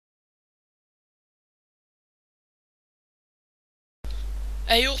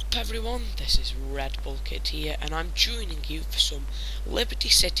Hey up everyone, this is Redbullk1d here, and I'm joining you for some Liberty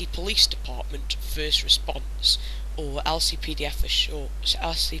City Police Department First Response, or LCPDFR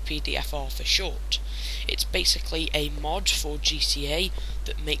for short. It's basically a mod for GTA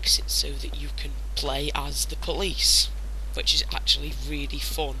that makes it so that you can play as the police, which is actually really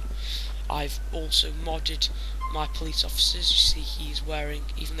fun. I've also modded my police officers. You see he's wearing,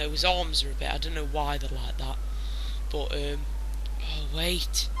 even though his arms are a bit, I don't know why they're like that, but oh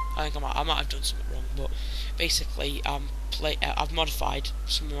wait, I think I might have done something wrong, but basically I've modified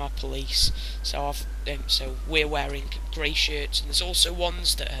some of my police, so so we're wearing grey shirts, and there's also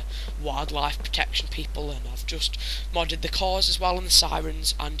ones that are wildlife protection people, and I've just modded the cars as well and the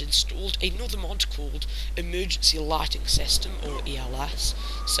sirens, and installed another mod called Emergency Lighting System, or ELS,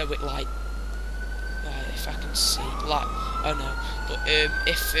 so it if I can see, oh no, but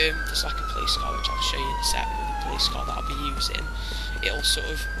if there's like a police car, which I'll show you in a second, with the police car that I'll be using, it'll sort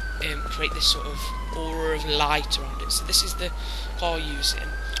of create this sort of aura of light around it. So this is the car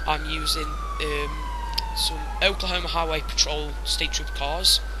I'm using some Oklahoma Highway Patrol State Trooper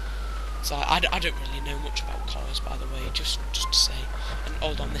cars. So I don't really know much about cars, by the way, just to say. And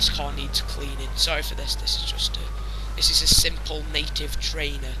hold on, this car needs cleaning. Sorry for this. This is a simple native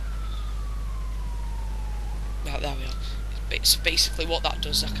trainer. There we are. It's basically what that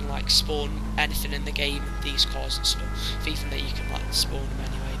does. I can like spawn anything in the game, these cars and stuff. Even though you can like spawn them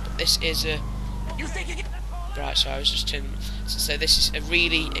anyway. But this is a right. So I was just turning. So this is a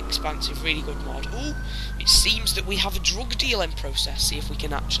really expansive, really good mod. Oh, it seems that we have a drug deal in process. See if we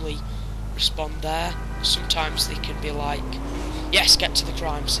can actually respond there. Sometimes they can be like, yes, get to the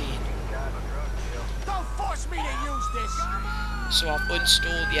crime scene. Don't force me to use this. So I've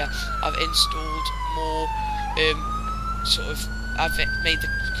installed more. I've made the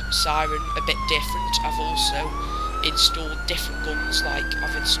siren a bit different. I've also installed different guns, like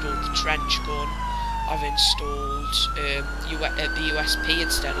I've installed the trench gun, I've installed the USP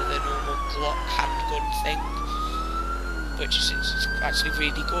instead of the normal Glock handgun thing, which is actually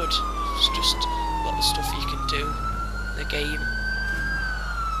really good. It's just a lot of stuff you can do in the game.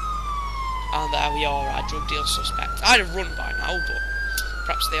 And there we are, our drug deal suspect. I'd have run by now, but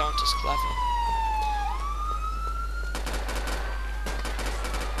perhaps they aren't as clever.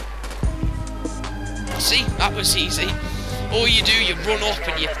 See, that was easy. All you do, you run up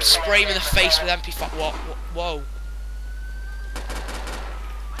and you spray him in the face with MP5. What? Whoa.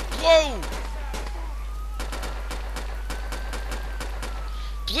 Whoa!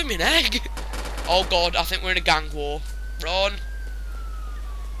 Blooming egg! Oh god, I think we're in a gang war. Run!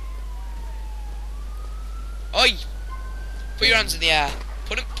 Oi! Put your hands in the air.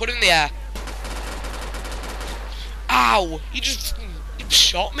 Put him in the air. Ow! You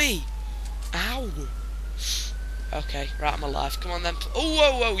shot me. Ow! Okay, right, I'm alive. Come on then.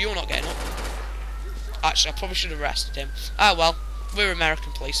 Oh, whoa, you're not getting up. Actually, I probably should have arrested him. Ah, well, we're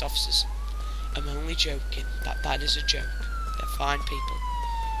American police officers. I'm only joking. That is a joke. They're fine people.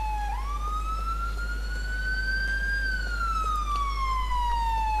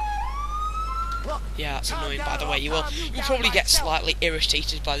 Yeah, that's annoying, by the way. You'll probably get slightly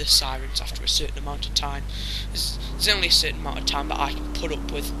irritated by the sirens after a certain amount of time. There's only a certain amount of time that I can put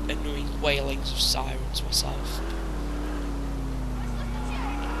up with annoying wailings of sirens myself.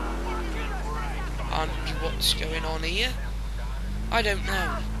 And what's going on here? I don't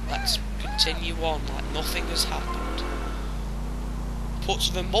know. Let's continue on like nothing has happened. Reports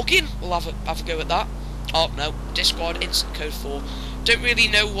of a mugging? We'll have a go at that. Oh no, Discord instant code 4. Don't really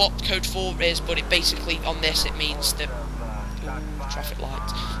know what code 4 is, but it basically, on this, it means that traffic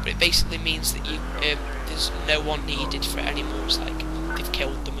lights. But it basically means that you there's no one needed for it anymore. It's like they've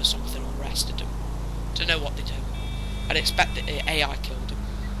killed them or something, or arrested them. Don't know what they do. I'd expect that the AI killed them.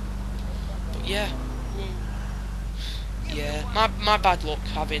 But yeah, yeah. My bad luck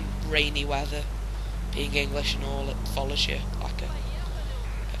having rainy weather, being English and all, it follows you like a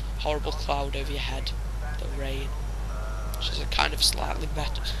horrible cloud over your head. The rain. Which is a kind of slightly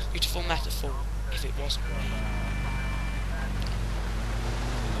beautiful metaphor if it wasn't rain.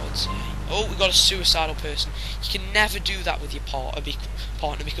 Oh, we got a suicidal person. You can never do that with your partner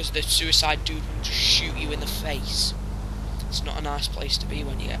because the suicide dude will just shoot you in the face. It's not a nice place to be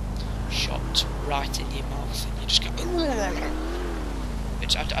when you get shot right in your mouth and you just go.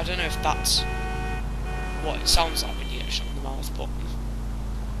 Which I don't know if that's what it sounds like when you get shot in the mouth, but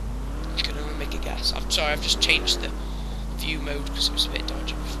you can only make a guess. I'm sorry, I've just changed the view mode because it was a bit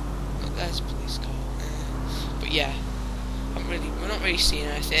dodgy. Look, there's a police car. But yeah, we're not really seeing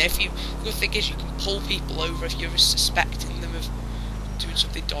anything. The good thing is you can pull people over if you're suspecting them of doing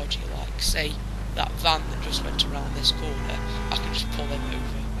something dodgy, like say that van that just went around this corner, I can just pull him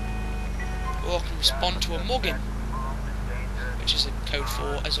over. Or I can respond to a mugging, which is in code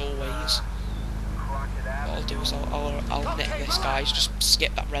 4 as always. What I'll do is I'll nick this guy, just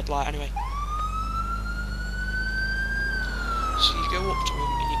skip that red light anyway. So you go up to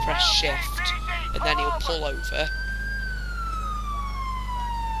him and you press shift, and then he'll pull over.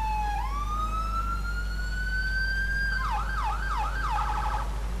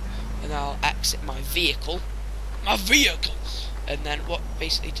 And I'll exit my vehicle. And then what I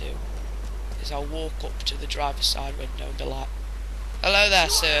basically do is I'll walk up to the driver's side window and be like, "Hello there,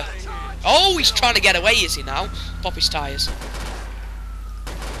 sir." Oh, he's trying to get away, is he now? Pop his tyres.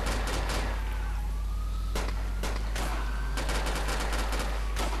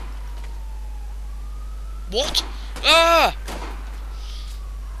 What? Ah!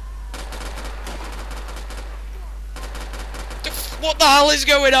 What the hell is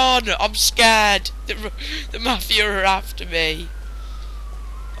going on? I'm scared. The mafia are after me.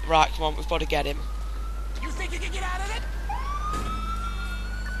 Right, come on, we've got to get him. You think you can get out of it?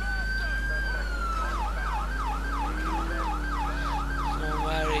 Oh,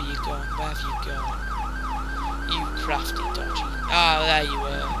 where are you gone? Where have you gone? You crafty dodgy. Ah, there you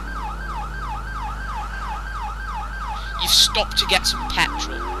were. You've stopped to get some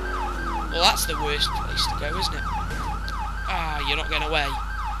petrol. Well, that's the worst place to go, isn't it? Ah, you're not getting away.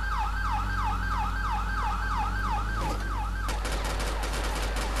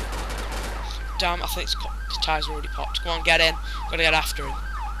 Damn, I think the tyres are already popped. Come on, get in. Gotta get after him.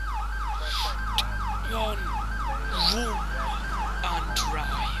 Come on. Run and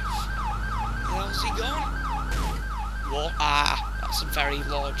drive. Where's he gone? What? Ah, that's a very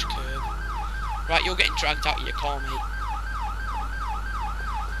large curb. Right, you're getting dragged out of your car, mate.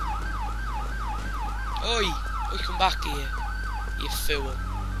 Oi! Oi, come back here. You fool.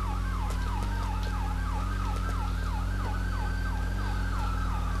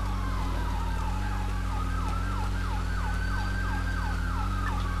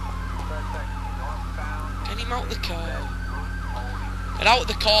 Get him out of the car. Get out of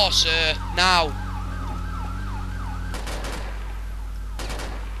the car, sir. Now.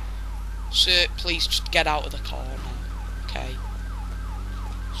 Sir, please just get out of the car now. Okay.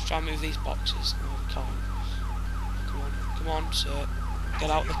 Let's try and move these boxes. No, we can't. Come on, sir. Get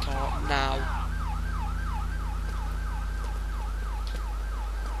out of the car now.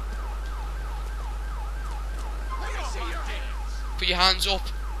 Put your hands up.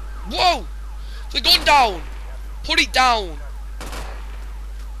 Whoa! The gun down! Put it down!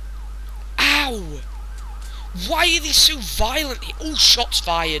 Ow! Why are they so violent? Oh, shots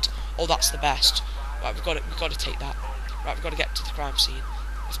fired. Oh, that's the best. Right, we've got to take that. Right, we've got to get to the crime scene.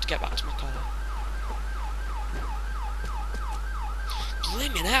 I have to get back to my car.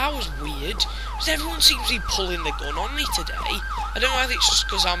 Blimmin', that was weird. Because everyone seems to be pulling the gun on me today. I don't know if it's just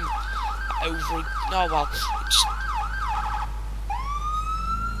because I'm over... No, well, it's...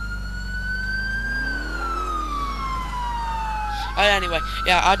 Anyway,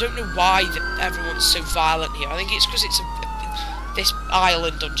 yeah, I don't know why everyone's so violent here. I think it's because this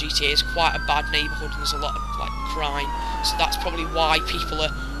island on GTA is quite a bad neighbourhood and there's a lot of, like, crime. So that's probably why people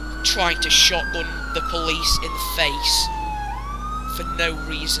are trying to shotgun the police in the face. For no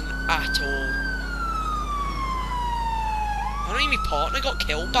reason at all. I don't think my partner got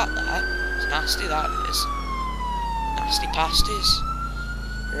killed back there. It's nasty, that is. Nasty pasties.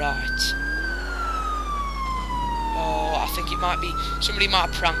 Right. Oh, I think it might be... Somebody might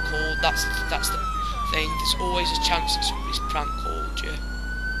have prank called. That's the thing. There's always a chance that somebody's prank called you.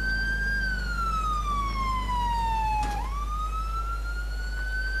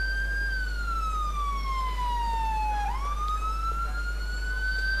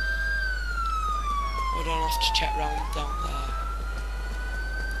 I don't have to check round down there.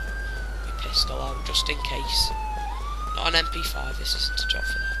 My pistol out, just in case. Not an MP5, this isn't a job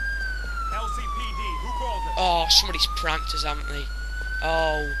for that. LCPD, who called it? Oh, somebody's pranked us, haven't they?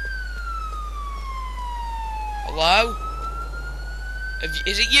 Oh. Hello?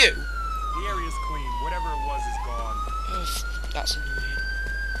 Is it you? The area's clean. Whatever it was is gone. Oh, that's annoying.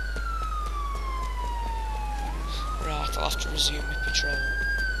 Right, I'll have to resume my patrol.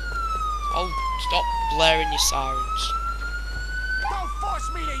 Oh, stop blaring your sirens. Don't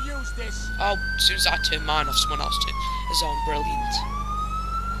force me to use this! Oh, as soon as I turn mine off, someone else is on. Brilliant.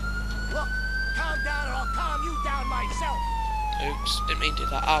 Look, calm down or I'll calm you down myself! Oops, didn't mean to do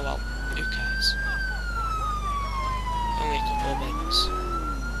that. Oh well, who cares? Only a couple of minutes.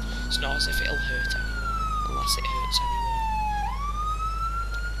 It's not as if it'll hurt anyone, unless it hurts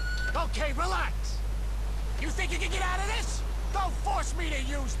anyone. Okay, relax! You think you can get out of this? Don't force me to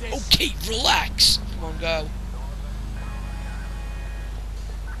use this! Okay, relax! Come on, go.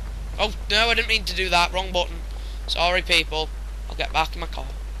 Oh, no, I didn't mean to do that. Wrong button. Sorry, people. I'll get back in my car.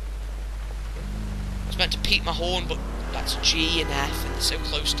 I was meant to peep my horn, but that's G and F, and they're so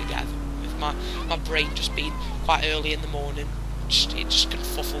close together. With my brain just being quite early in the morning. It just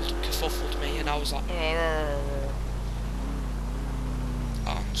kerfuffled me, and I was like,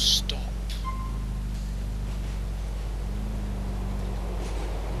 stop.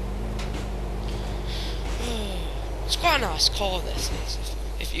 It's quite a nice car, this is.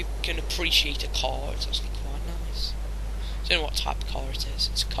 If you can appreciate a car, it's actually quite nice. I don't know what type of car it is.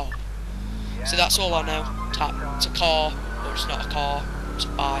 It's a car. So that's all I know. It's a car, or it's not a car. It's a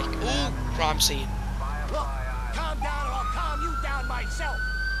bike. Ooh, crime scene. Look, calm down or I'll calm you down myself.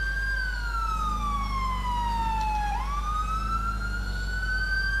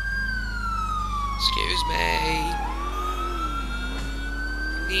 Excuse me.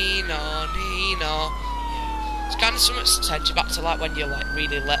 Nina, Nina. Yeah. It's kind of something to send you back to like when you're like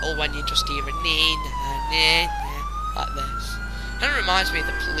really little, when you just hear a Nina, Nina, like this. And it reminds me of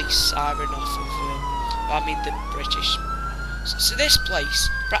the police siren off of, I mean the British. So this place,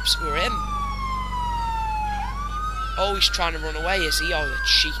 perhaps we're him. Oh, he's trying to run away, is he? Oh, the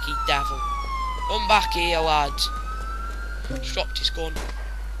cheeky devil. Come back here, lad. He's dropped his gun.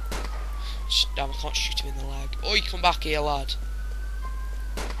 Damn, I can't shoot him in the leg. Oh, you come back here, lad.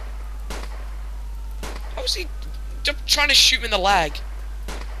 How is he trying to shoot him in the leg?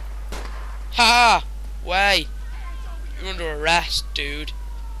 Ha! Way. You're under arrest, dude.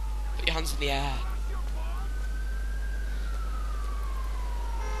 Put your hands in the air.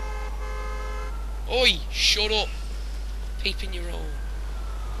 Oi, shut up. Peeping your own.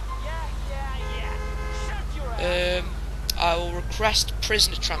 Yeah. I will request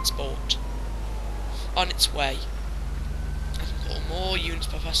prisoner transport. On its way. I can call more units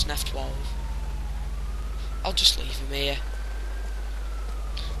by pressing F12. I'll just leave him here.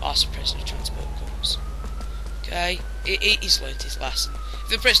 Whilst the prisoner transport comes. Okay, he's learnt his lesson. If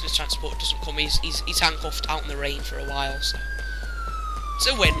the prisoner transport doesn't come, he's handcuffed out in the rain for a while, so it's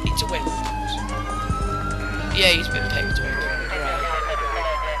a win. It's a win. Yeah, he's been picked up.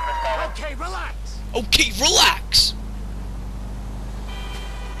 Right. Okay, relax. Okay, relax.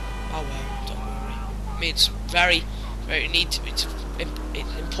 Oh well, don't worry. I mean, it's very it's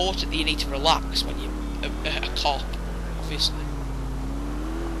important that you need to relax when you're a cop, obviously.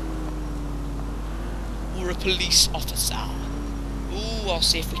 Or a police officer. Ooh, I'll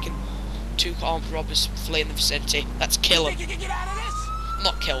see if we can. 2 armed robbers flee in the vicinity. Let's kill them. You think you can get out of this?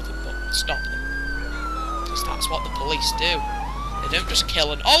 Not kill them, but stop them. Because that's what the police do. They don't just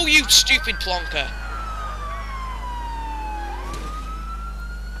kill and... Oh, you stupid plonker!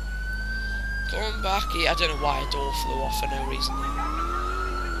 Come back here. I don't know why a door flew off for no reason.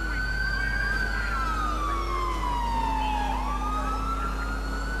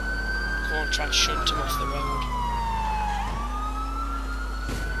 Come on, try and shunt him off the road.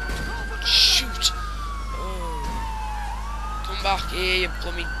 Shoot! Oh. Come back here, you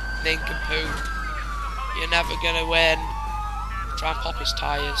blooming nincompoop. You're never gonna win. Try and pop his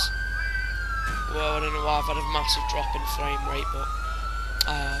tyres. Well, I don't know why I've had a massive drop in frame rate, but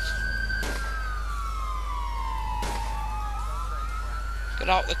I have. Get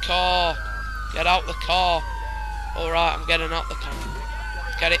out the car! Get out the car! Alright, I'm getting out the car.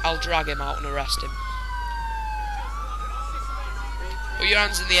 Get it, I'll drag him out and arrest him. Put your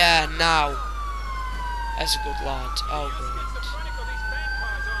hands in the air now. That's a good lad. Oh, brilliant.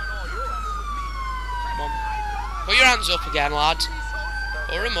 Come on. Put your hands up again, lad.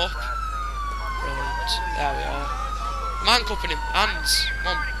 Put him up. Brilliant. There we are. I'm handcuffing him. Hands.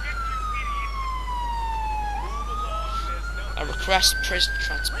 Come on. I request prison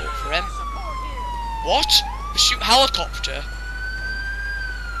transport for him. What? Shoot helicopter?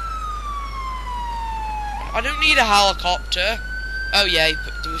 I don't need a helicopter. Oh yay,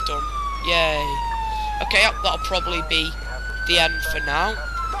 we've done. Yay. Okay, that'll probably be the end for now.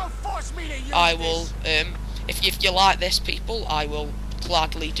 I will, if you like this, people, I will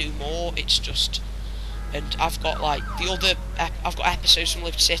gladly do more. It's just, and I've got like I've got episodes from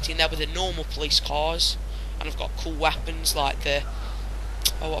Liberty City in there with the normal police cars, and I've got cool weapons like the,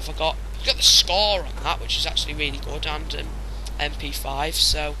 what have I got? I've got the Scar on that, which is actually really good, and MP5.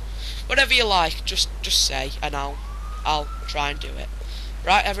 So whatever you like, just say, and I'll try and do it.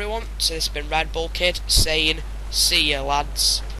 Right, everyone. So this has been Redbullk1d saying, see ya, lads.